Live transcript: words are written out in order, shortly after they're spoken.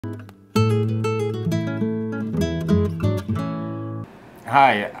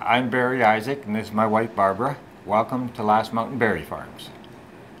Hi, I'm Barry Isaac, and this is my wife Barbara. Welcome to Last Mountain Berry Farms.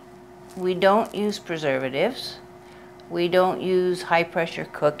 We don't use preservatives. We don't use high pressure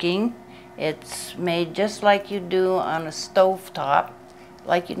cooking. It's made just like you do on a stove top,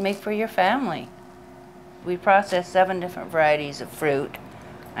 like you'd make for your family. We process 7 different varieties of fruit.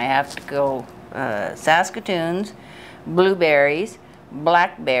 I have to go Saskatoons, blueberries,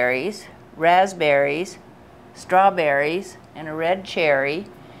 blackberries, raspberries, strawberries, and a red cherry,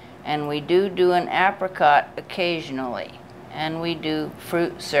 and we do an apricot occasionally, and we do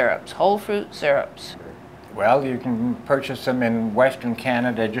fruit syrups, whole fruit syrups. Well, you can purchase them in Western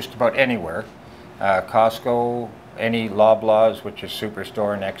Canada just about anywhere. Costco, any Loblaws, which is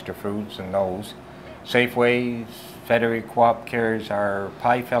Superstore and Extra Foods and those. Safeways, Federated Co-op carries our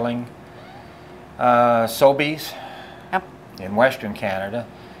pie filling. Sobeys Yep. in Western Canada.